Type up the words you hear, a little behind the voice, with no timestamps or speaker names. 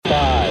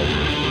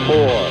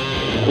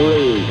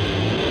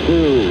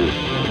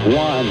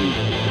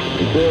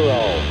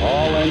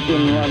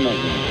Ignition running.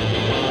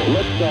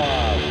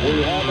 Liftoff.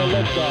 We have a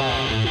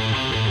liftoff.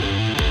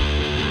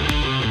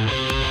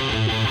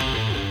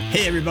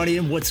 Hey everybody,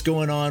 and what's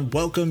going on?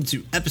 Welcome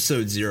to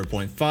episode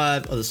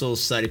 0.5 of the Soul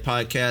Society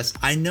podcast.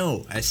 I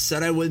know I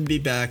said I wouldn't be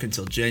back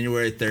until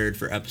January 3rd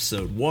for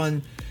episode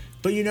 1,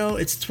 but you know,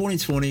 it's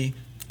 2020,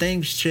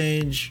 things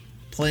change,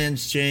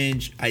 plans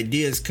change,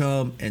 ideas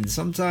come, and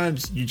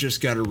sometimes you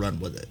just gotta run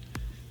with it.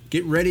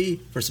 Get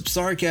ready for some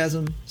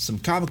sarcasm, some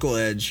comical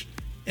edge,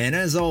 and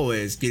as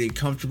always, getting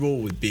comfortable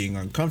with being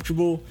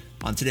uncomfortable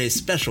on today's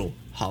special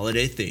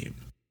holiday theme.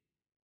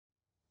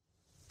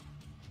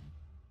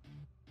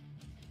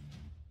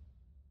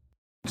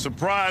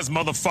 Surprise,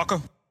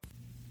 motherfucker.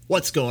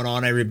 What's going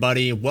on,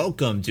 everybody?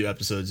 Welcome to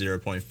episode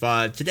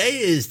 0.5. Today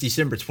is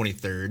December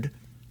 23rd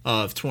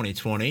of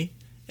 2020,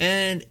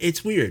 and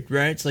it's weird,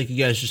 right? It's like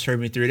you guys just heard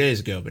me 3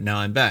 days ago, but now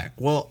I'm back.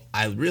 Well,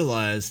 I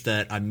realized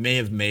that I may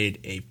have made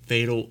a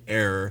fatal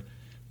error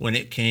when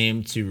it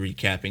came to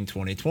recapping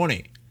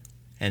 2020,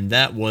 and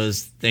that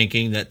was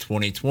thinking that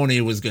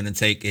 2020 was going to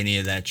take any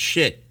of that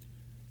shit.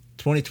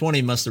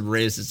 2020 must have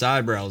raised its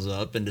eyebrows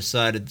up and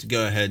decided to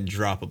go ahead and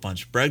drop a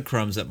bunch of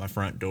breadcrumbs at my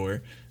front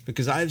door,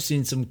 because I've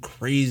seen some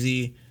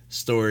crazy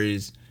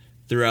stories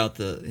throughout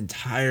the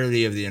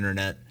entirety of the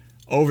internet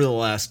over the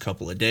last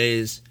couple of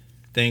days.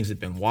 Things have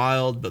been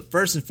wild, but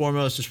first and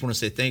foremost, just want to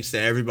say thanks to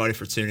everybody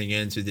for tuning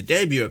in to the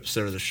debut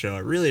episode of the show. I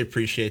really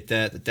appreciate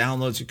that. The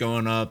downloads are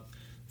going up,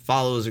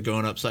 follows are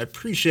going up, so I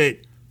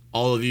appreciate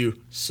all of you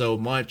so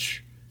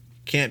much.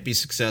 Can't be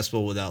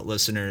successful without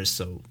listeners,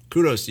 so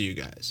kudos to you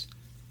guys.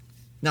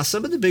 Now,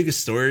 some of the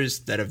biggest stories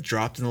that have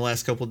dropped in the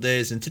last couple of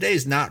days, and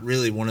today's not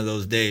really one of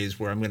those days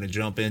where I'm going to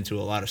jump into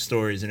a lot of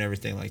stories and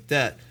everything like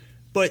that,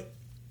 but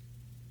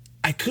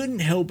I couldn't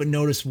help but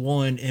notice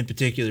one in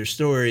particular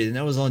story, and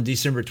that was on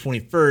December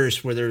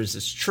 21st, where there was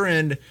this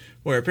trend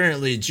where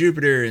apparently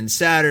Jupiter and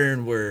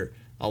Saturn were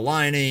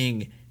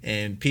aligning,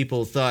 and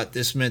people thought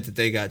this meant that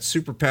they got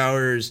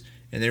superpowers,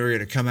 and they were going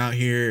to come out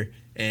here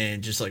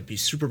and just like be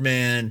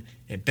Superman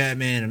and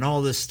Batman and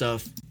all this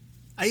stuff.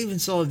 I even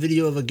saw a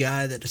video of a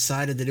guy that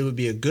decided that it would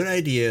be a good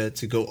idea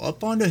to go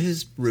up onto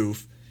his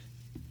roof,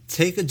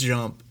 take a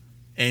jump,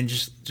 and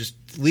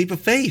just leap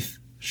of faith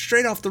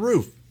straight off the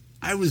roof.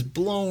 I was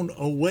blown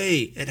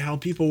away at how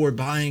people were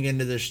buying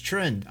into this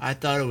trend. I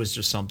thought it was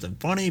just something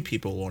funny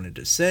people wanted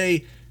to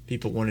say,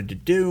 people wanted to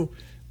do,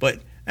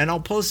 and I'll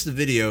post the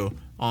video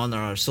on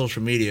our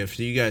social media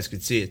so you guys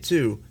could see it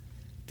too.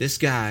 This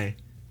guy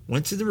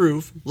went to the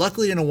roof,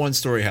 luckily in a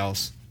one-story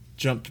house,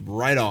 jumped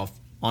right off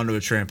onto a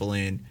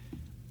trampoline,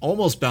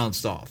 almost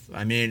bounced off.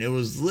 I mean, it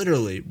was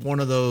literally one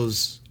of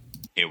those...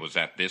 It was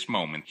at this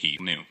moment he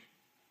knew.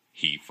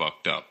 He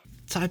fucked up.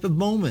 Type of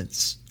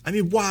moments. I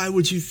mean, why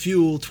would you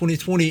fuel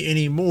 2020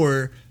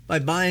 anymore by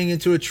buying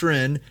into a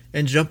trend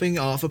and jumping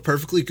off a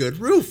perfectly good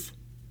roof?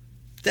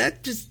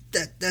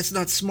 That's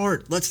not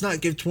smart. Let's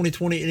not give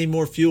 2020 any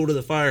more fuel to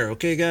the fire,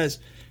 okay, guys?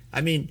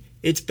 I mean,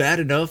 it's bad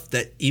enough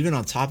that even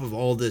on top of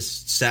all this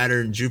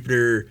Saturn,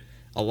 Jupiter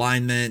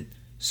alignment,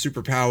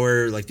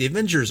 superpower, like the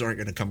Avengers aren't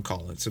going to come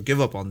calling, so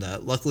give up on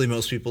that. Luckily,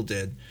 most people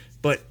did.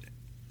 But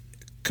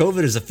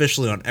COVID is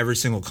officially on every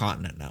single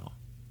continent now.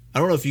 I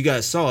don't know if you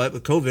guys saw it,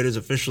 but COVID is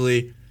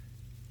officially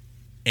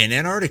in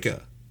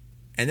Antarctica.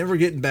 And then we're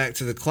getting back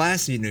to the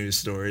classy news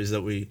stories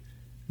that we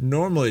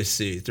normally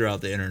see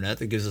throughout the internet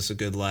that gives us a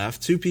good laugh.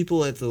 2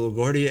 people at the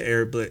LaGuardia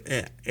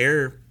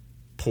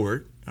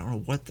Airport, I don't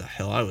know what the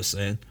hell I was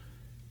saying,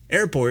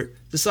 airport,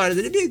 decided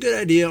that it'd be a good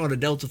idea on a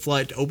Delta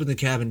flight to open the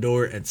cabin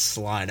door and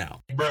slide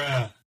out.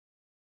 Bruh.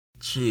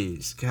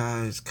 Jeez,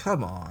 guys,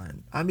 come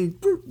on. I mean,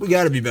 we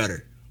gotta be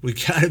better. We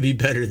gotta be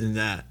better than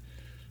that.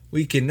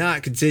 We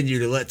cannot continue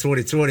to let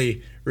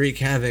 2020 wreak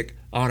havoc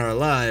on our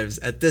lives.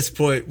 At this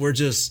point, we're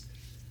just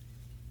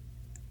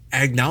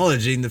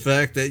acknowledging the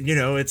fact that, you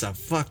know, it's a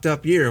fucked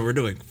up year and we're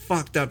doing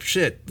fucked up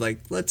shit. Like,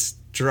 let's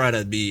try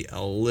to be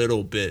a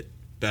little bit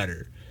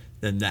better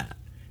than that.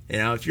 You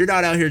know, if you're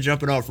not out here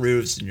jumping off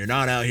roofs and you're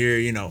not out here,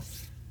 you know,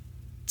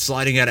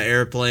 sliding out of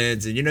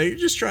airplanes and, you know, you're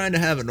just trying to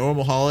have a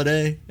normal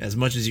holiday as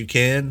much as you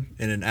can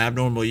in an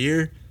abnormal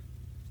year,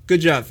 good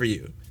job for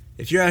you.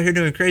 If you're out here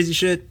doing crazy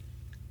shit,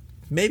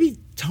 maybe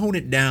tone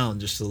it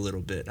down just a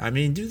little bit. I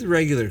mean, do the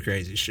regular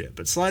crazy shit,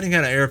 but sliding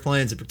out of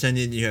airplanes and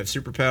pretending you have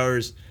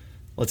superpowers,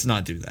 let's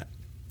not do that.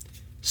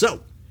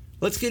 So,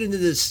 let's get into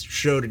this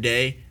show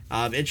today.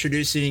 I'm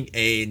introducing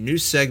a new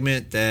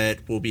segment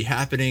that will be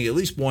happening at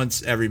least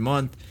once every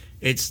month.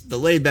 It's the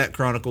Laid Back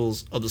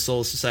Chronicles of the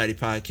Soul Society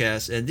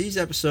podcast, and these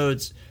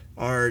episodes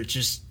are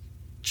just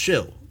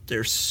chill.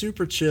 They're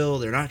super chill.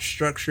 They're not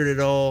structured at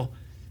all.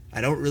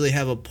 I don't really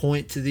have a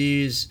point to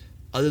these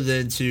other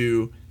than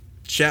to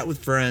chat with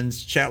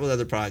friends, chat with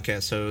other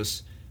podcast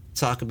hosts,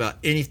 talk about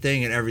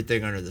anything and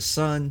everything under the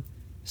sun.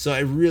 So I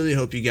really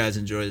hope you guys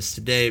enjoy this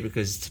today,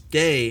 because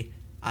today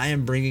I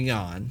am bringing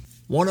on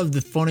one of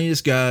the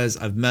funniest guys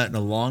I've met in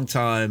a long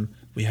time.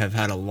 We have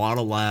had a lot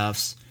of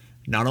laughs.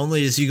 Not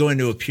only is he going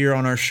to appear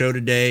on our show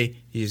today,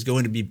 he is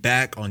going to be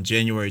back on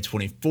January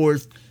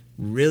 24th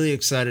Really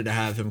excited to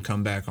have him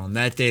come back on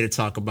that day to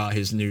talk about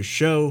his new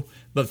show.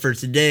 But for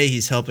today,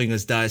 he's helping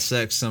us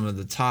dissect some of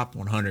the top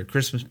 100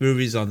 Christmas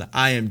movies on the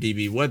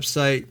IMDb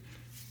website.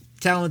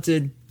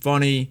 Talented,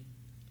 funny,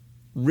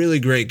 really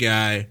great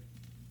guy.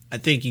 I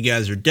think you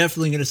guys are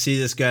definitely going to see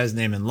this guy's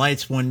name in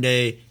lights one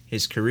day.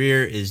 His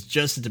career is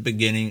just at the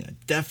beginning,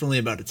 definitely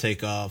about to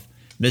take off.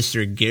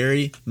 Mr.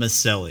 Gary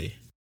Maselli.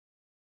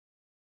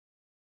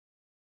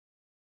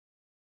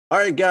 All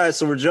right, guys,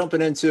 so we're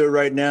jumping into it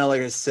right now.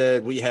 Like I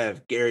said, we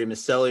have Gary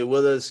Maselli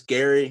with us.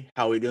 Gary,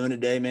 how are we doing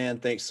today, man?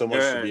 Thanks so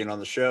much for being on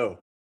the show.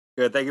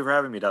 Good. Thank you for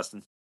having me,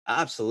 Dustin.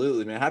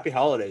 Absolutely, man. Happy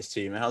holidays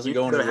to you, man. How's it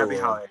going? Happy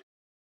holidays.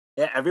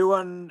 Yeah,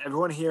 everyone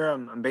here.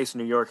 I'm based in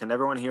New York, and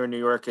everyone here in New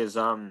York is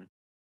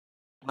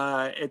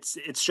it's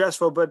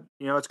stressful, but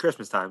it's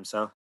Christmas time,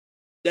 so.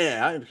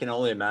 Yeah, I can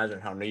only imagine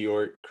how New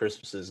York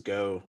Christmases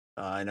go.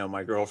 I know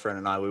my girlfriend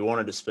and I, we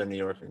wanted to spend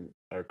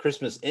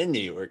Christmas in New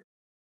York,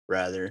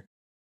 rather.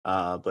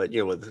 But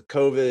with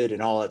COVID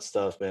and all that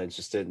stuff, man, it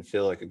just didn't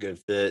feel like a good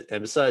fit.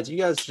 And besides, you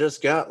guys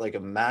just got like a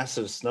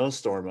massive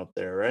snowstorm up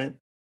there, right?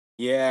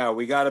 Yeah,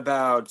 we got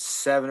about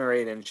 7 or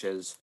 8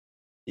 inches.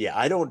 Yeah,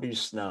 I don't do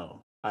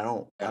snow. I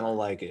don't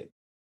like it.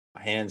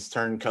 My hands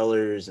turn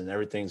colors and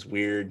everything's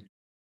weird.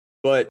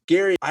 But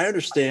Gary, I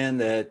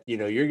understand that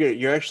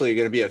you're actually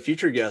going to be a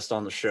future guest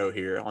on the show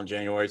here on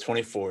January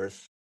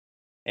 24th,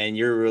 and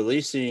you're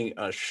releasing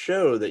a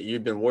show that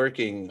you've been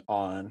working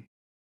on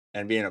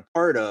and being a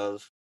part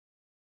of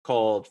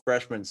called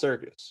Freshman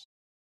Circus.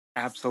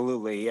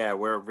 Absolutely, yeah.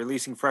 We're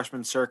releasing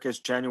Freshman Circus.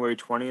 January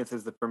 20th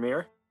is the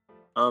premiere.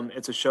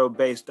 It's a show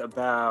based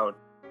about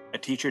a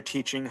teacher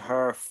teaching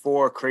her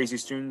 4 crazy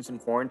students in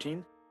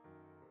quarantine.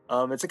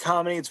 It's a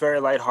comedy. It's very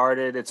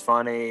lighthearted. It's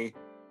funny.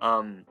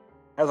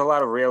 Has a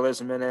lot of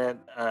realism in it.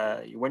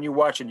 When you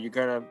watch it, you're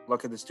gonna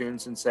look at the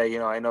students and say,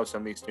 I know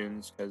some of these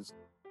students because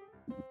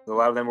a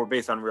lot of them were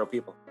based on real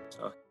people.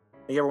 So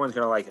I think everyone's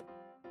gonna like it.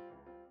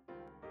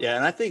 Yeah,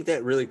 and I think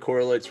that really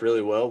correlates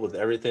really well with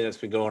everything that's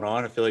been going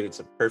on. I feel like it's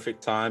a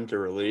perfect time to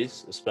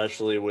release,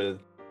 especially with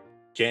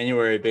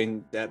January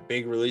being that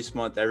big release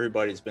month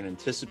everybody's been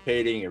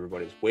anticipating,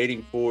 everybody's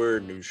waiting for,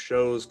 new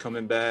shows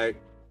coming back.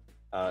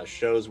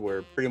 Shows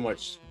were pretty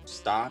much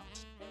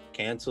stopped,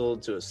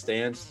 canceled to a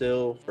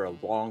standstill for a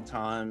long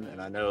time.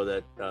 And I know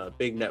that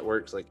big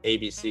networks like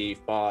ABC,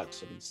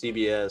 Fox, and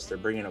CBS, they're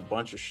bringing a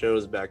bunch of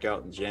shows back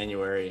out in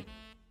January.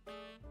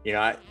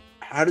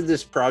 How did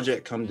this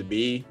project come to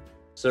be,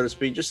 so to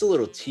speak? Just a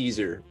little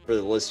teaser for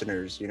the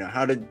listeners.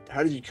 How did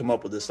you come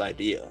up with this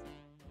idea?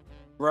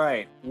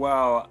 Right.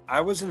 Well, I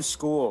was in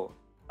school,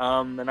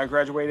 and I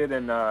graduated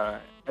in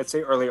I'd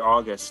say early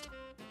August.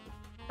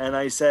 And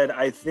I said,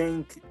 I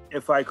think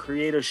if I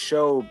create a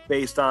show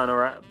based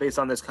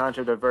on this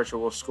concept of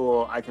virtual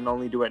school, I can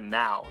only do it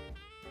now.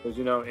 Because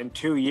in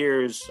 2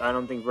 years, I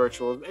don't think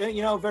virtual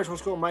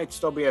school might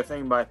still be a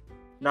thing, but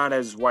not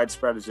as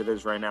widespread as it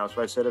is right now.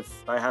 So I said,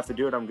 if I have to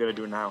do it, I'm gonna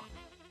do it now.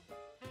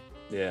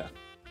 Yeah,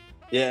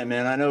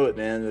 man, I know it,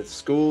 man. The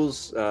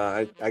schools,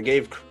 I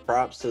gave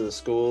props to the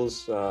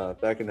schools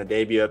back in the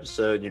debut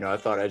episode. I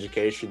thought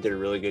education did a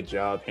really good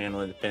job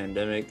handling the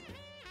pandemic.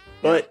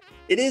 But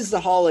it is the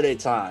holiday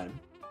time.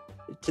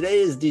 Today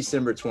is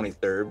December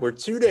 23rd. We're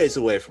 2 days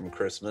away from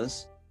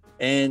Christmas.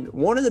 And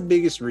one of the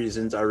biggest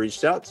reasons I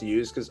reached out to you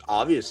is because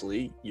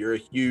obviously you're a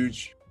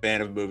huge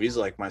fan of movies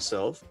like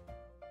myself.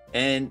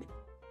 And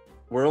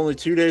we're only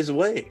 2 days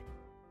away.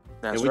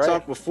 That's and we right.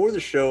 talked before the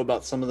show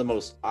about some of the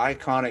most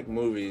iconic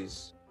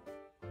movies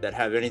that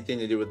have anything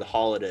to do with the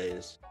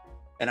holidays.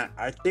 And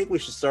I think we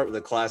should start with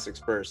the classics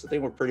first. I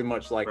think we're pretty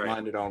much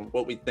like-minded on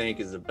what we think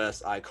is the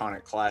best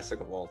iconic classic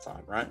of all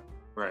time, right?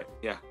 Right,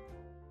 yeah.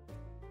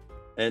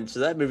 And so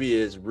that movie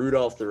is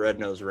Rudolph the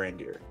Red-Nosed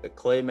Reindeer. The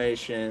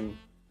claymation,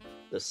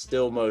 the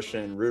still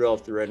motion,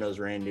 Rudolph the Red-Nosed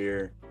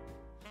Reindeer.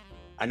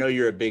 I know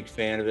you're a big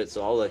fan of it,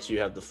 so I'll let you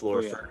have the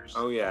floor first.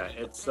 Oh yeah,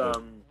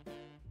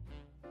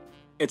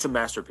 it's a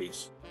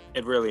masterpiece.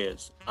 It really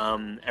is.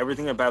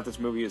 Everything about this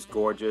movie is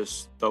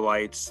gorgeous. The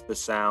lights, the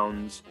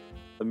sounds,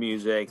 the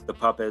music, the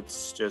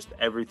puppets, just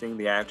everything,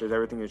 the actors,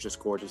 everything is just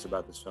gorgeous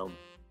about this film.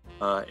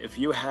 If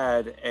you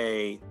had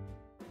a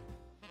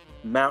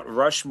Mount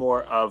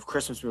Rushmore of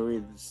Christmas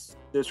movies,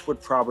 this would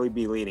probably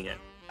be leading it.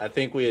 I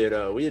think we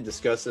had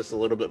discussed this a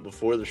little bit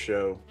before the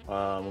show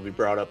when we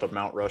brought up a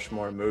Mount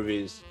Rushmore of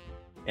movies.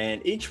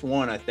 And each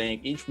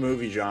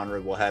movie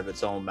genre will have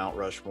its own Mount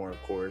Rushmore,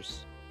 of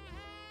course.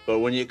 But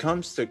when it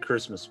comes to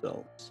Christmas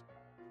films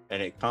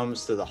and it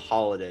comes to the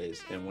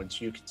holidays and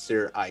what you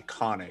consider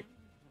iconic,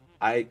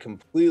 I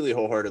completely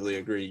wholeheartedly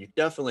agree. You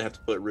definitely have to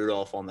put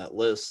Rudolph on that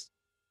list.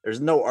 There's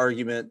no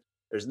argument.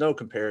 There's no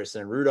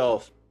comparison.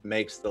 Rudolph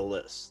makes the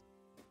list.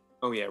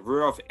 Oh yeah,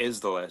 Rudolph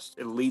is the list.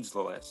 It leads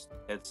the list.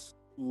 It's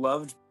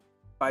loved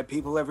by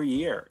people every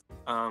year.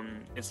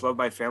 It's loved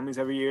by families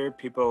every year.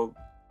 People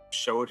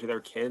show it to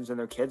their kids and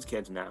their kids'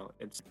 kids now.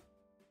 It's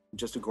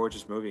just a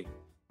gorgeous movie.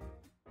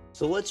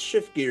 So let's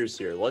shift gears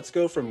here. Let's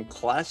go from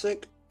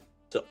classic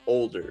to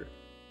older.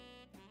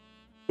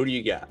 Who do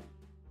you got?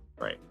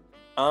 Right.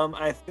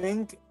 I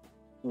think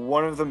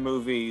one of the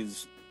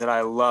movies that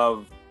I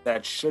love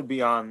that should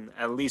be on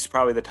at least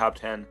probably the top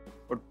 10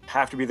 would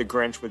have to be The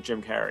Grinch with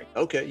Jim Carrey.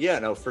 Okay, yeah,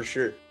 no, for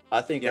sure.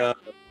 I think Yeah.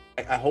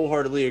 I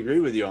wholeheartedly agree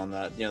with you on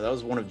that. You know, that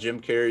was one of Jim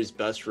Carrey's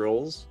best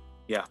roles.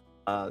 Yeah.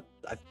 I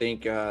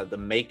think the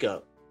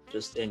makeup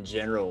just in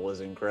general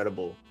was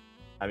incredible.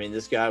 I mean,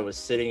 this guy was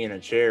sitting in a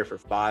chair for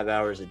 5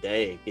 hours a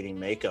day getting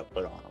makeup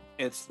put on him.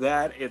 It's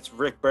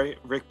Rick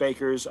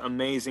Baker's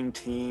amazing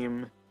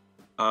team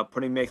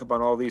putting makeup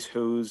on all these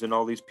Who's and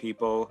all these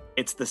people.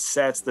 It's the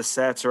sets. The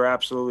sets are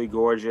absolutely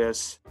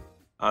gorgeous.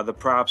 The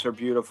props are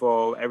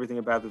beautiful. Everything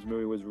about this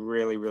movie was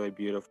really, really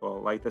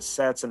beautiful. Like the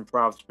sets and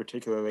props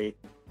particularly,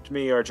 to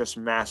me, are just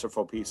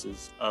masterful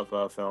pieces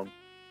of film.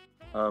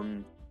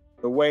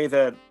 The way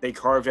that they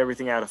carved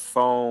everything out of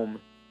foam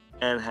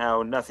and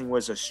how nothing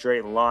was a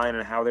straight line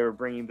and how they were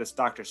bringing this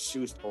Dr.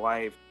 Seuss to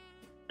life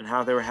and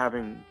how they were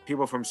having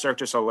people from Cirque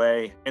du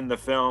Soleil in the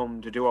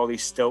film to do all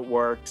these stilt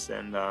works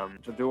and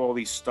to do all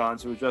these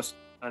stunts. It was just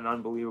an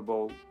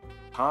unbelievable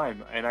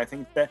time. And I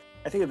think at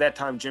that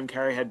time Jim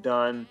Carrey had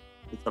done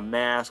with The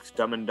Mask,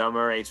 Dumb and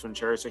Dumber, Ace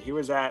Ventura. So he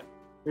was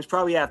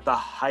probably at the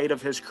height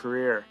of his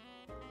career.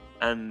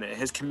 And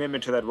his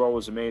commitment to that role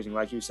was amazing.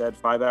 Like you said,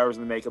 5 hours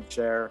in the makeup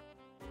chair.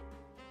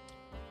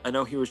 I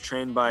know he was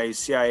trained by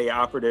CIA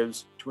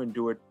operatives to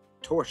endure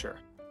torture.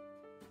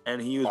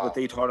 And he used what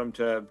they taught him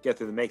to get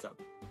through the makeup.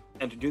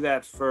 And to do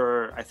that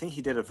I think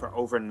he did it for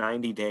over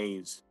 90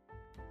 days.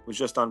 Was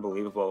just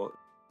unbelievable.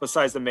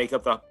 Besides the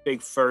makeup, the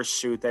big fur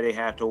suit that he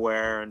had to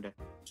wear and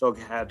still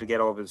had to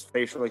get all of his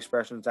facial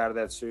expressions out of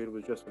that suit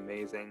was just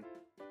amazing.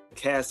 The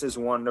cast is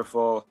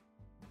wonderful.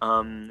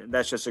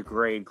 That's just a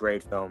great,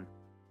 great film.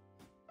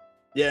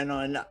 Yeah, no,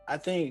 and I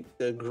think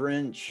The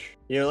Grinch,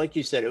 you know, like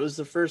you said, it was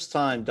the first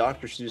time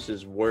Dr.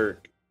 Seuss's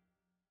work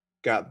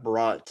got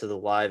brought to the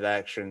live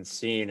action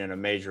scene in a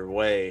major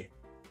way.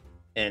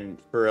 And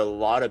for a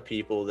lot of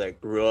people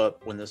that grew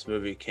up when this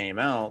movie came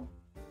out,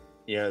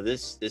 you know,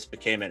 this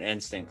became an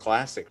instant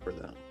classic for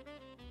them.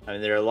 I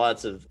mean, there are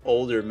lots of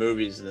older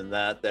movies than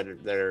that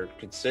are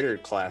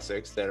considered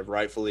classics that have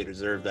rightfully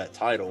deserved that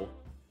title.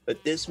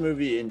 But this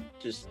movie, and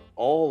just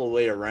all the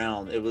way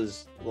around, it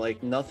was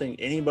like nothing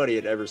anybody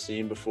had ever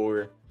seen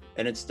before.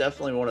 And it's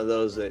definitely one of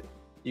those that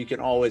you can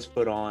always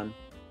put on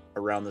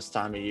around this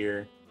time of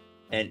year.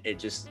 And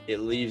it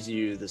leaves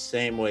you the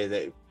same way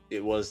that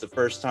it was the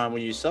first time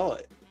when you saw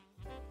it.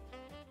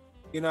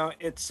 You know,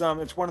 it's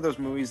one of those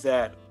movies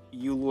that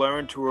you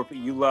learn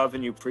you love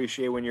and you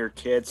appreciate when you're a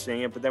kid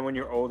seeing it, but then when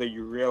you're older,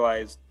 you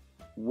realize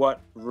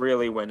what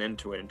really went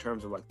into it in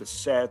terms of like the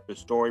set, the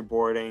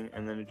storyboarding,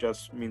 and then it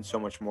just means so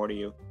much more to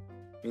you.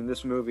 I mean,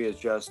 this movie is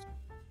just,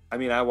 I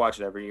mean, I watch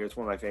it every year. It's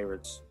one of my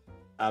favorites.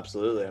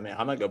 Absolutely. I mean,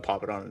 I might go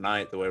pop it on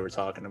tonight the way we're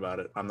talking about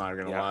it. I'm not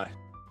gonna lie.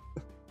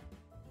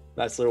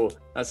 That's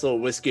little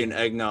whiskey and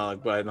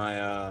eggnog by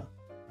my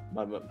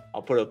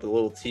I'll put up a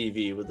little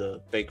TV with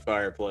a fake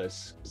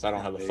fireplace because I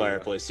don't have a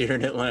fireplace here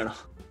in Atlanta.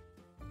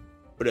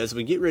 But as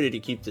we get ready to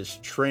keep this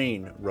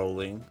train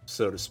rolling,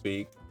 so to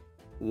speak,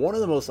 one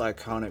of the most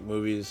iconic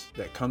movies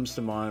that comes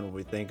to mind when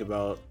we think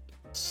about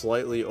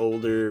slightly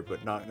older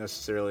but not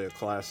necessarily a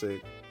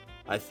classic,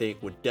 I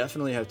think would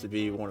definitely have to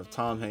be one of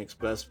Tom Hanks'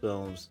 best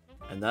films,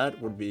 and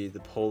that would be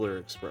The Polar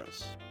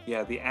Express.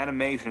 Yeah, the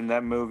animation in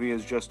that movie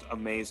is just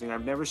amazing.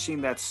 I've never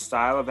seen that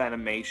style of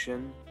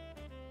animation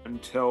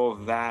until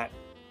that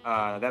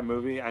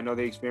movie. I know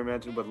they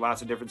experimented with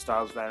lots of different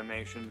styles of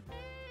animation,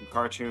 from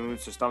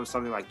cartoons to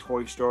something like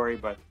Toy Story,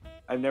 but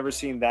I've never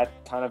seen that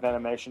kind of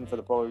animation for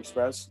The Polar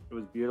Express. It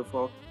was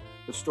beautiful.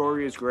 The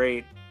story is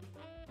great.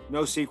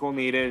 No sequel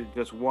needed.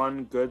 Just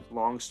one good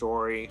long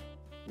story.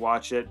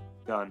 Watch it.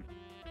 Done.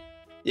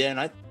 Yeah,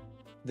 and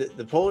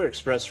the Polar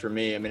Express for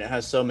me, I mean, it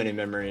has so many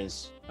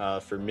memories.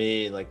 For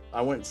me, like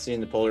I went and seen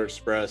The Polar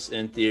Express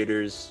in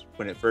theaters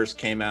when it first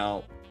came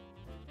out.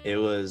 It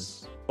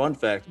was, fun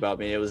fact about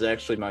me, it was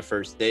actually my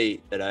first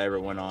date that I ever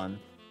went on.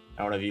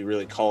 I don't know if you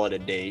really call it a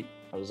date.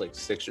 I was like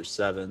 6 or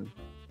 7.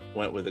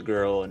 Went with a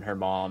girl and her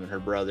mom and her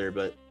brother,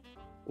 but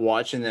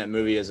watching that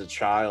movie as a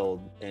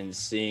child and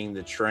seeing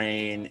the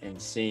train and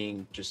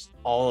seeing just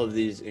all of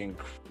these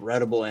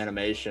incredible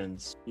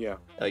animations,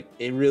 like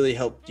it really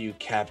helped you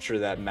capture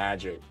that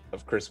magic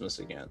of Christmas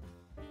again.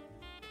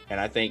 And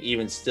I think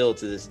even still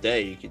to this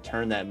day, you could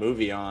turn that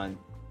movie on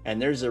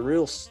and there's a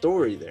real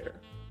story there.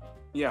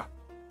 Yeah.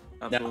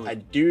 Absolutely. Now I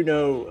do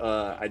know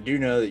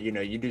that, you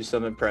know, you do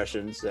some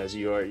impressions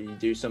you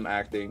do some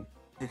acting.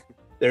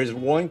 There's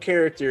one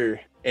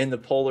character in The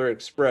Polar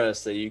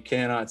Express that you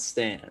cannot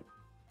stand.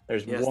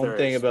 There's one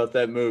thing about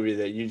that movie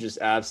that you just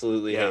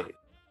absolutely hate.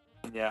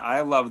 Yeah,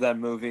 I love that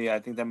movie. I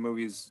think that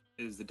movie is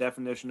the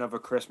definition of a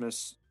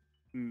Christmas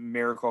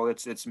miracle.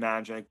 It's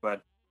magic.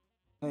 But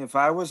if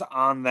I was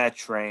on that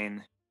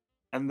train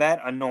and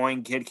that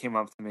annoying kid came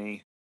up to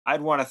me,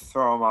 I'd want to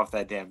throw him off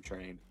that damn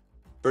train.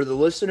 For the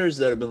listeners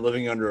that have been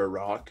living under a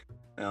rock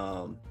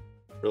for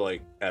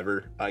like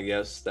ever, I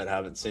guess, that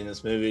haven't seen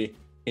this movie,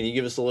 can you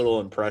give us a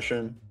little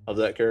impression of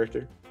that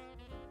character?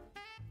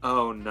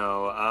 Oh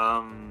no.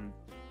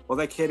 Well,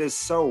 that kid is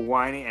so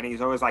whiny, and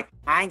he's always like,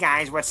 "Hi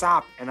guys, what's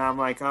up?" And I'm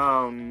like,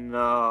 "Oh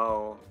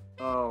no,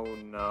 oh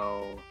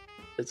no."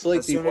 It's like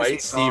As the soon as he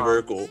white Steve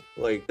talks. Urkel.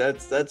 Like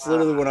that's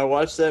literally when I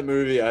watched that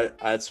movie.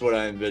 That's what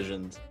I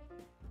envisioned.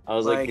 I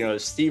was like, Like- you know,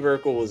 if Steve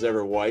Urkel was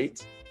ever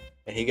white,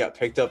 and he got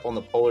picked up on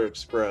the Polar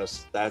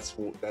Express, that's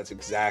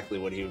exactly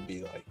what he would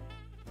be like.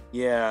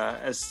 Yeah,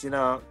 as you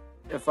know,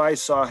 if I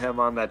saw him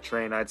on that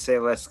train, I'd say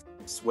let's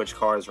switch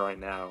cars right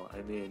now.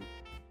 I mean,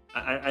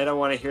 I don't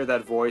want to hear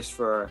that voice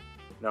for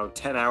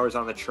 10 hours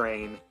on the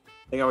train.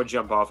 I think I would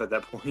jump off at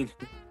that point.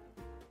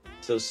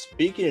 So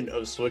speaking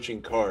of switching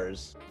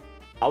cars,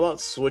 how about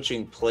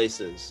switching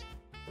places?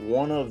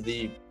 One of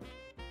the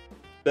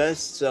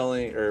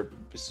best-selling, or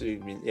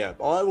excuse me, yeah,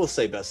 I will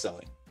say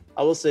best-selling.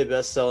 I will say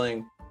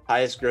best-selling,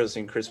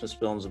 highest-grossing Christmas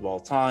films of all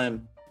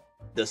time,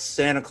 The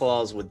Santa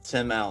Claus with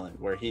Tim Allen,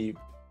 where he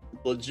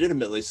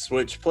legitimately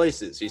switched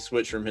places. He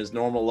switched from his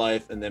normal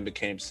life and then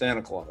became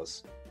Santa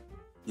Claus.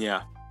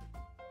 Yeah.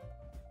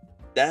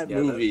 That Yeah,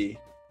 movie,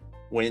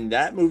 when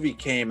that movie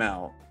came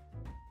out,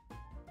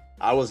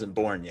 I wasn't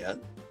born yet.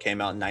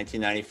 Came out in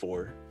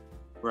 1994.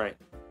 Right.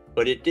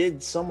 But it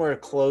did somewhere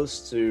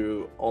close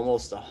to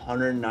almost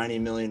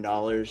 $190 million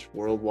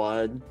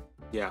worldwide.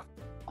 Yeah.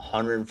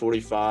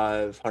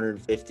 145,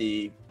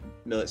 150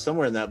 million,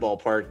 somewhere in that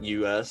ballpark,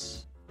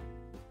 US.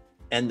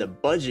 And the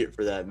budget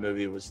for that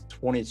movie was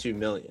 22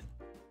 million.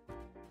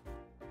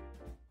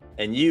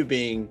 And you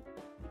being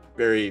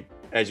very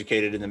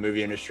educated in the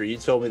movie industry, you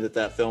told me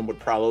that film would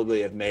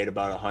probably have made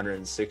about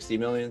 160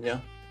 million, yeah?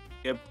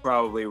 It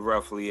probably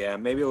roughly, yeah.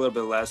 Maybe a little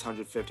bit less,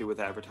 150 with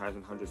advertising,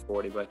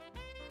 140, but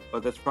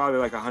that's probably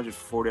like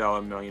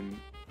 $140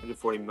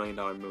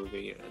 million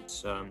movie.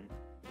 It's and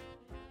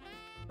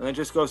it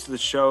just goes to the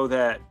show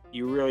that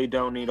you really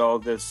don't need all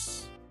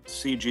this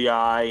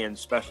CGI and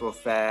special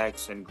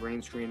effects and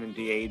green screen and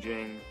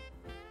de-aging.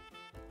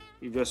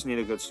 You just need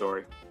a good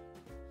story.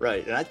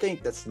 Right, and I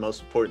think that's the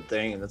most important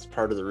thing, and that's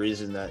part of the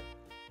reason that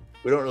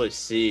we don't really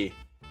see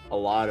a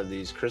lot of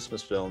these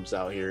Christmas films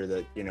out here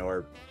that,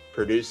 are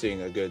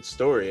producing a good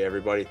story.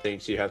 Everybody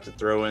thinks you have to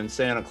throw in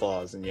Santa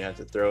Claus and you have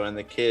to throw in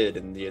the kid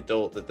and the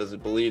adult that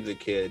doesn't believe the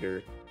kid,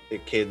 or the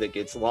kid that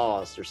gets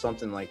lost, or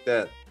something like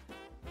that.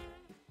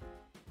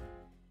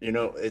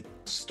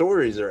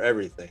 Stories are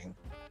everything.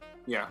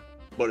 Yeah.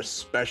 But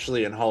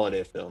especially in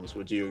holiday films,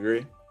 would you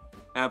agree?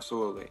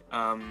 Absolutely.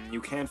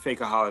 You can't fake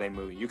a holiday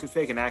movie. You can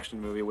fake an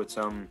action movie with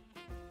some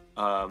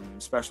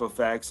special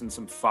effects and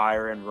some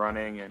fire and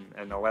running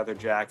and a leather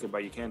jacket,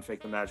 but you can't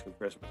fake the magic of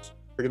Christmas.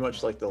 Pretty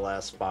much like the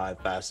last 5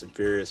 Fast and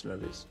Furious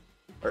movies,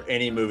 or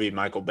any movie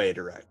Michael Bay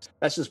directs.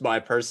 That's just my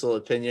personal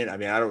opinion. I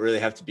mean, I don't really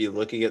have to be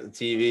looking at the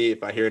TV.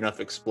 If I hear enough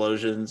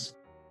explosions,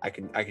 I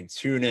can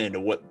tune in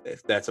to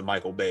if that's a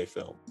Michael Bay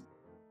film.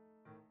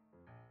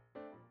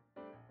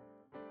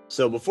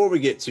 So before we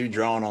get too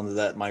drawn onto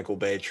that Michael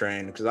Bay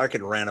train, because I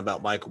could rant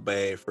about Michael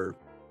Bay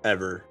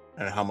forever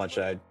and how much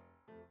I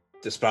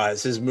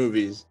despise his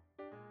movies,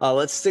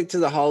 let's stick to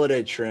the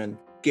holiday trend.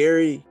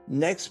 Gary,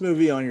 next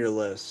movie on your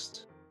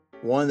list,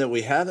 one that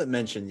we haven't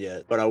mentioned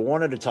yet, but I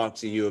wanted to talk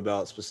to you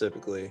about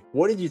specifically.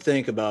 What did you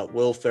think about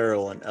Will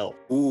Ferrell and Elf?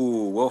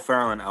 Ooh, Will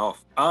Ferrell and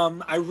Elf.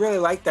 I really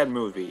like that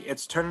movie.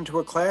 It's turned into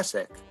a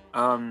classic.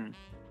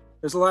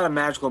 There's a lot of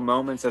magical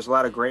moments. There's a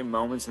lot of great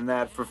moments in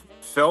that. For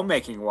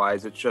filmmaking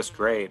wise, it's just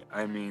great.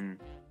 I mean,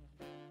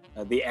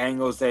 the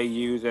angles they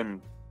use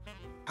and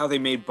how they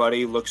made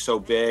Buddy look so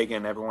big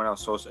and everyone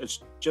else so,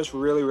 it's just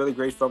really, really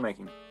great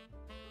filmmaking.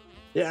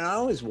 Yeah, and I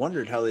always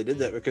wondered how they did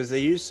that, because they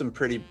used some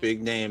pretty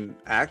big name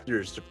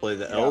actors to play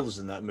the elves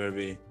in that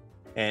movie,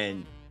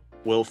 and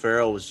Will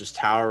Ferrell was just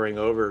towering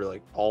over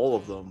like all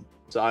of them.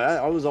 So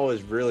I was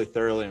always really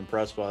thoroughly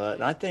impressed by that.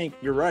 And I think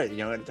you're right.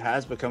 It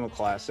has become a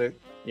classic.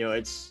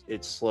 It's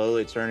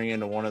slowly turning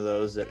into one of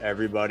those that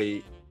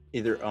everybody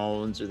either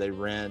owns or they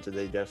rent or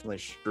they definitely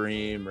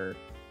stream or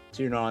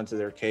tune on to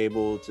their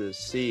cable to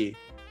see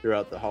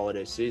throughout the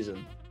holiday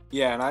season.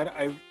 Yeah,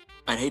 and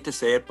I'd hate to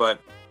say it, but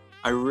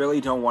I really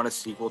don't want a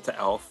sequel to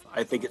Elf.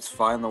 I think it's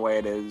fine the way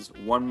it is.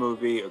 One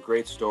movie, a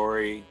great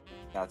story,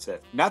 that's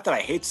it. Not that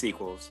I hate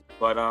sequels,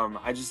 but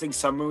I just think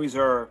some movies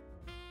are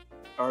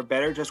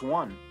better just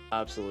one.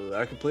 Absolutely.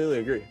 I completely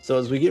agree. So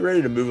as we get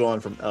ready to move on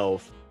from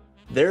Elf,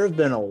 there have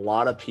been a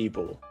lot of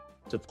people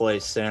to play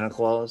Santa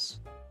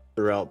Claus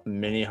throughout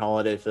many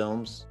holiday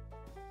films.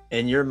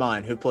 In your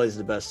mind, who plays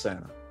the best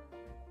Santa?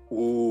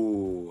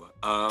 Ooh,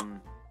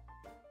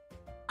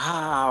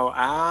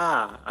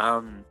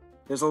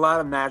 there's a lot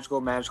of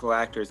magical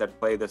actors that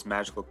play this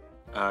magical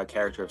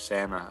character of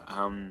Santa.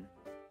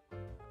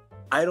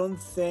 I don't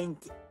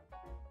think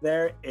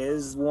there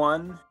is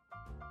one,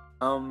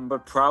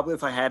 but probably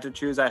if I had to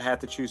choose, I'd have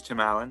to choose Tim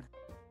Allen,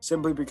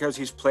 simply because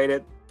he's played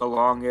it the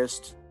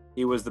longest.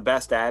 He was the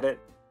best at it.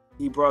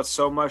 He brought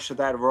so much to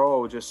that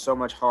role, just so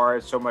much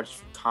heart, so much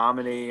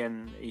comedy,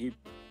 and he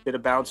did a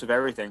balance of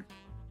everything.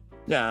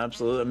 Yeah,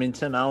 absolutely. I mean,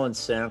 Tim Allen's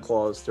Santa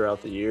Claus throughout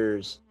the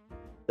years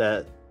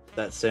that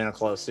Santa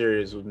Claus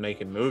series was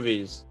making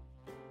movies,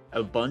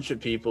 a bunch of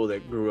people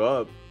that grew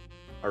up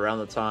around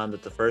the time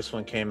that the first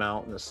one came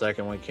out and the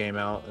second one came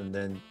out, and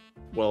then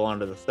well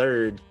onto the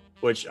third,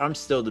 which I'm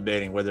still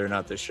debating whether or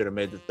not they should have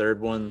made the third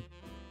one.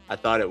 I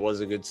thought it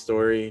was a good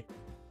story,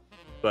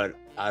 but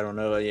I don't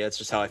know. Yeah, it's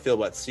just how I feel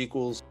about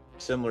sequels.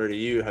 Similar to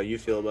you, how you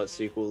feel about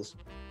sequels.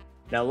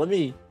 Now let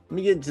me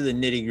get into the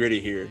nitty gritty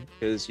here,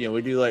 because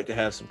we do like to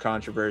have some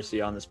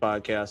controversy on this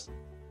podcast.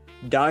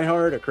 Die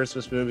Hard, a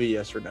Christmas movie,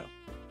 yes or no?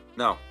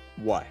 No.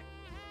 Why?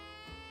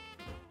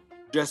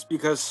 Just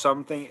because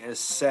something is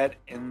set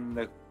in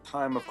the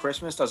time of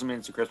Christmas doesn't mean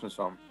it's a Christmas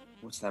film.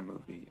 What's that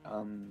movie?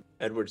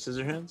 Edward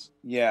Scissorhands?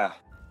 Yeah.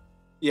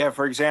 Yeah,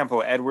 for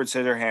example, Edward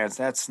Scissorhands.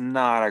 That's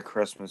not a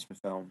Christmas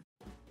film.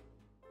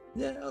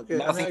 Yeah, okay.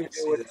 Nothing to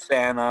do with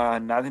Santa,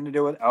 nothing to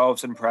do with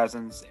elves and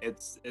presents.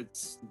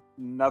 It's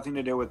nothing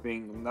to do with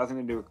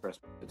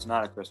Christmas. It's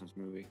not a Christmas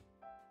movie.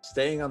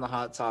 Staying on the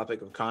hot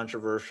topic of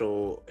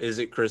controversial, is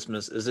it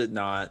Christmas, is it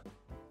not,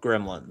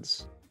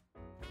 Gremlins?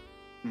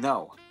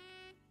 No.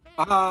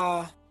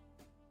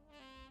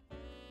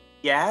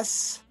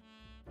 Yes.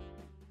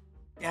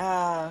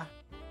 Yeah.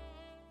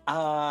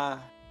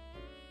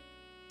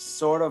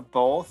 Sort of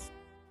both.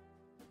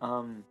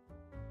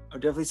 I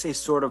would definitely say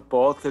sort of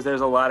both, because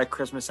there's a lot of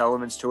Christmas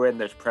elements to it, and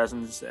there's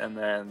presents, and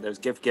then there's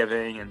gift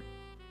giving, and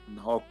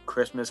the whole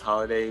Christmas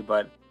holiday.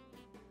 But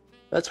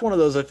that's one of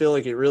those, I feel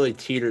like it really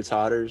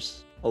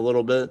teeter-totters a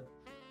little bit.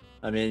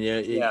 I mean,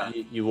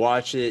 you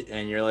watch it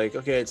and you're like,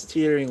 okay, it's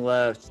teetering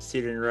left, it's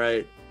teetering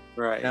right.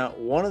 Right. Now,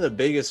 one of the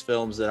biggest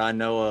films that I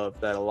know of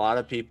that a lot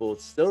of people,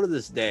 still to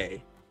this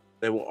day,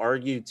 they will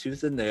argue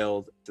tooth and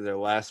nail to their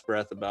last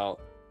breath about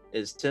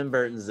is Tim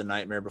Burton's The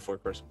Nightmare Before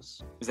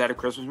Christmas. Is that a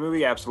Christmas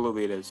movie?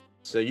 Absolutely, it is.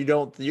 So you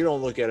don't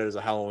look at it as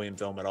a Halloween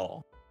film at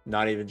all,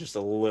 not even just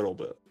a little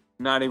bit.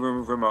 Not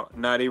even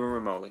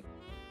remotely.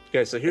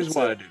 Okay, so here's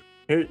what I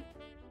do.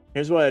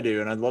 Here's what I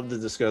do, and I'd love to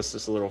discuss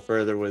this a little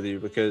further with you,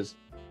 because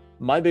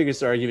my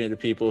biggest argument to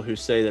people who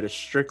say that it's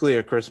strictly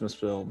a Christmas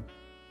film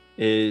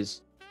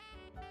is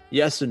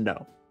yes and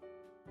no.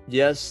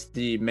 Yes,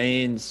 the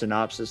main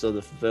synopsis of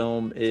the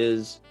film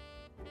is,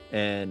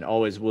 and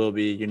always will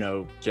be,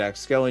 Jack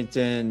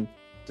Skellington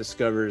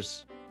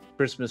discovers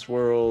Christmas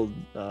world,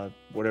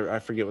 whatever, I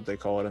forget what they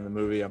call it in the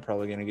movie. I'm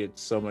probably going to get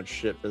so much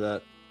shit for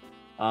that.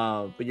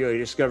 But he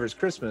discovers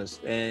Christmas,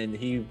 and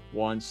he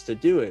wants to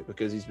do it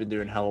because he's been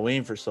doing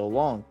Halloween for so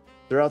long.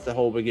 Throughout the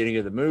whole beginning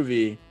of the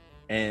movie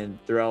and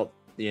throughout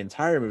the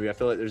entire movie, I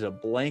feel like there's a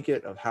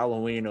blanket of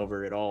Halloween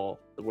over it all,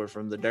 where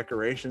from the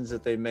decorations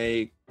that they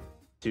make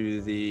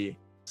to the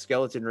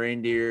skeleton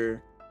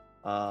reindeer,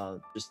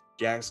 just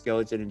Jack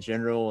Skellington in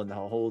general, and the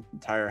whole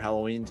entire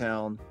Halloween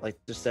town, like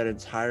just that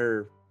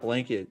entire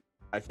blanket,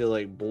 I feel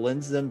like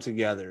blends them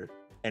together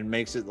and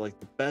makes it like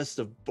the best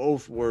of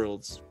both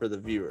worlds for the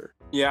viewer.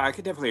 Yeah, I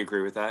could definitely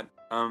agree with that.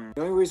 The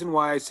only reason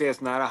why I say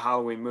it's not a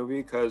Halloween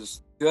movie,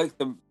 because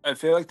I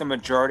feel like the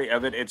majority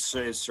of it is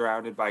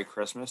surrounded by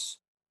Christmas.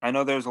 I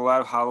know there's a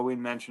lot of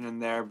Halloween mentioned in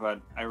there, but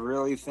I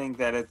really think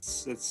that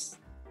it's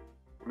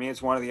I mean,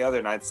 it's one or the other,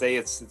 and I'd say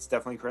it's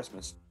definitely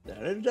Christmas. Yeah,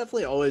 it'll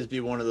definitely always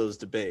be one of those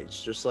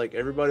debates. Just like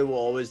everybody will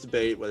always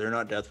debate whether or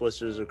not Death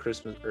Wish is a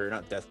Christmas, or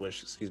not Death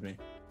Wish, excuse me.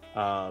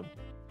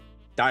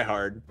 Die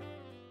Hard.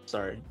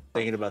 Sorry,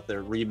 thinking about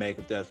the remake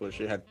of Death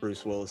Wish. It had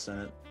Bruce Willis in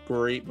it.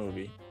 Great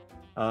movie.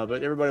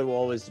 But everybody will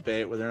always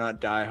debate whether or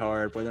not Die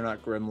Hard, whether or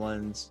not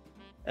Gremlins,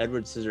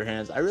 Edward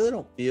Scissorhands. I really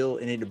don't feel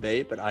any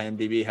debate, but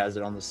IMDb has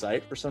it on the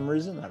site for some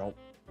reason. I don't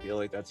feel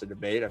like that's a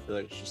debate. I feel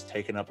like it's just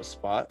taking up a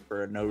spot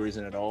for no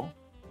reason at all.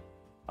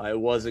 It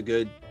was a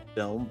good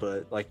film,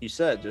 but like you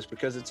said, just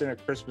because it's in a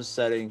Christmas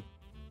setting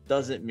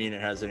doesn't mean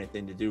it has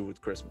anything to do with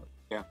Christmas.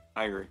 Yeah,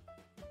 I agree.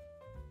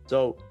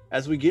 So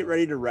as we get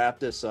ready to wrap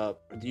this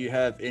up, do you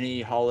have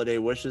any holiday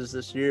wishes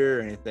this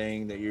year?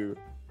 Anything that you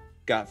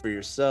got for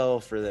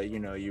yourself, or that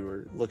you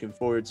were looking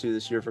forward to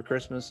this year for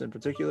Christmas in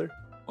particular?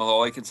 Well,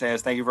 all I can say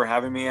is thank you for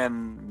having me,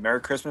 and Merry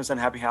Christmas and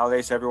Happy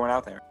Holidays to everyone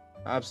out there.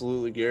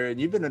 Absolutely, Gary.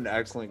 You've been an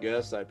excellent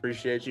guest. I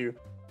appreciate you.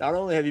 Not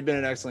only have you been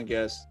an excellent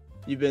guest,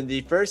 you've been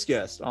the first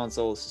guest on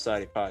Solar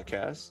Society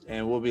Podcast,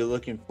 and we'll be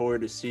looking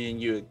forward to seeing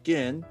you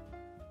again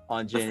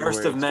on January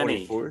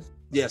 24th.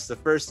 Yes, the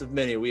first of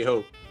many. We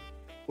hope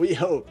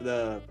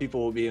the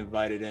people will be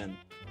invited in,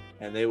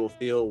 and they will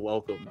feel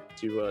welcome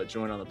to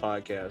join on the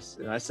podcast.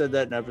 And I said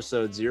that in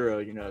episode 0.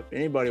 If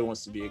anybody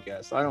wants to be a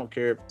guest, I don't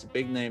care if it's a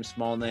big name,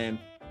 small name.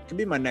 It could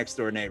be my next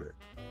door neighbor.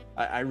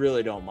 I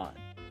really don't mind.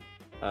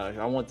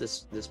 I want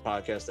this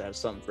podcast to have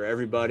something for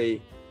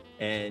everybody.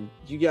 And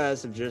you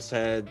guys have just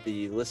had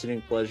the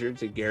listening pleasure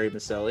to Gary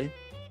Maselli.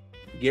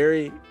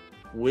 Gary,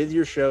 with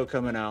your show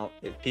coming out,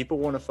 if people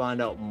want to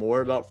find out more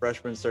about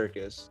Freshman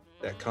Circus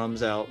that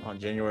comes out on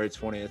January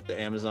 20th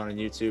to Amazon and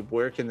YouTube,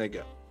 where can they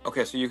go?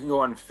 Okay, so you can go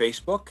on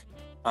Facebook.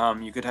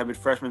 You could type it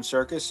Freshman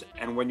Circus,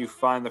 and when you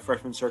find the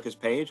Freshman Circus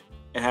page,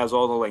 it has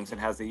all the links. It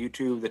has the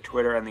YouTube, the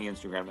Twitter, and the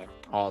Instagram there.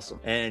 Awesome.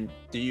 And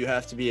do you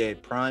have to be a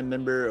Prime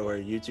member or a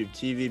YouTube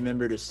TV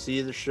member to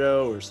see the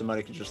show, or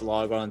somebody can just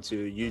log on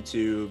to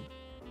YouTube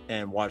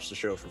and watch the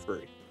show for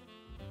free?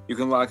 You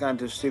can log on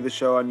to see the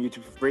show on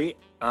YouTube for free.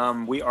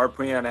 We are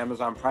putting it on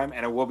Amazon Prime,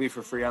 and it will be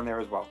for free on there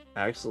as well.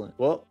 Excellent.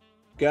 Well,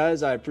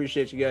 guys, I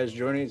appreciate you guys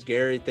joining us.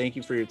 Gary, thank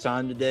you for your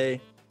time today.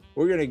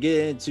 We're going to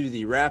get into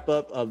the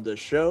wrap-up of the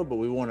show, but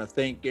we want to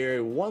thank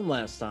Gary one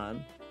last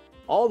time,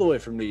 all the way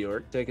from New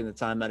York, taking the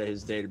time out of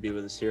his day to be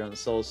with us here on the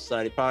Soul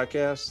Society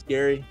podcast.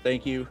 Gary,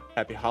 thank you.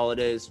 Happy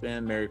holidays,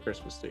 man. Merry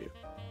Christmas to you.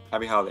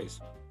 Happy holidays.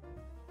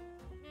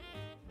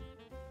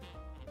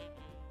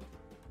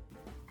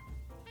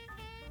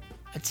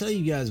 I tell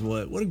you guys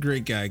what a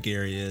great guy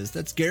Gary is.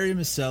 That's Gary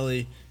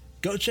Maselli.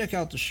 Go check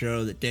out the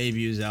show that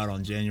debuts out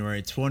on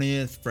January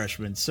 20th,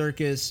 Freshman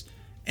Circus,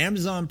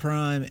 Amazon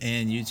Prime,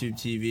 and YouTube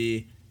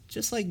TV.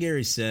 Just like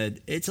Gary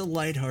said, it's a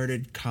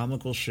lighthearted,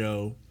 comical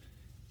show.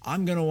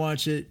 I'm going to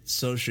watch it,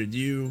 so should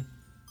you.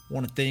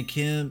 Want to thank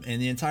him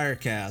and the entire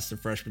cast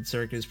of Freshman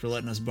Circus for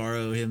letting us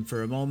borrow him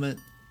for a moment.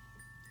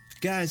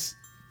 Guys,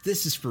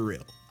 this is for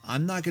real.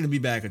 I'm not going to be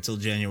back until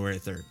January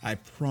 3rd. I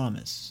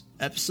promise.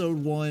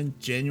 Episode 1,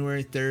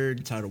 January 3rd,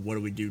 entitled What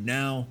Do We Do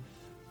Now?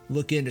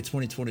 Look into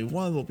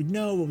 2021, what we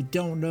know, what we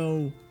don't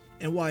know,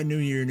 and why New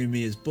Year, New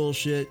Me is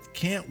bullshit.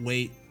 Can't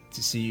wait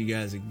to see you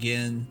guys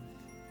again.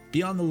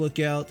 Be on the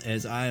lookout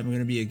as I am going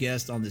to be a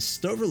guest on the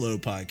Stoverlow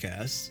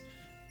podcast.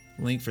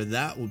 Link for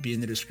that will be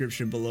in the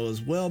description below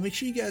as well. Make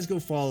sure you guys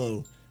go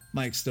follow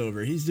Mike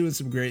Stover. He's doing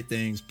some great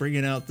things,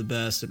 bringing out the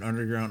best in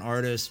underground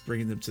artists,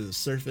 bringing them to the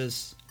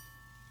surface.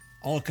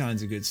 All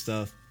kinds of good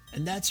stuff.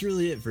 And that's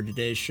really it for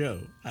today's show.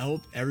 I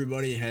hope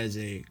everybody has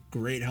a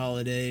great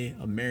holiday,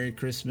 a Merry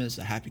Christmas,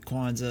 a Happy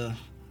Kwanzaa,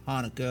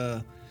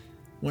 Hanukkah,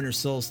 Winter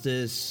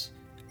Solstice,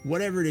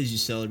 whatever it is you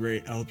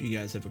celebrate. I hope you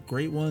guys have a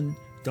great one.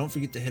 Don't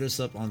forget to hit us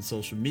up on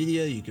social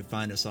media. You can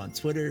find us on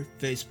Twitter,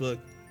 Facebook,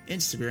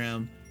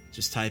 Instagram.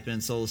 Just type in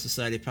Soul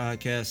Society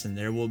Podcast and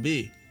there we'll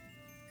be.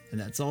 And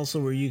that's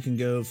also where you can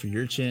go for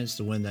your chance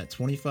to win that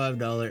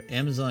 $25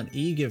 Amazon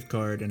e-gift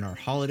card in our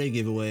holiday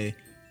giveaway.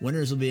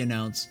 Winners will be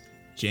announced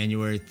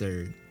January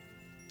 3rd.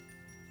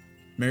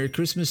 Merry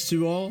Christmas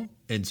to all,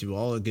 and to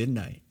all a good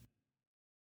night.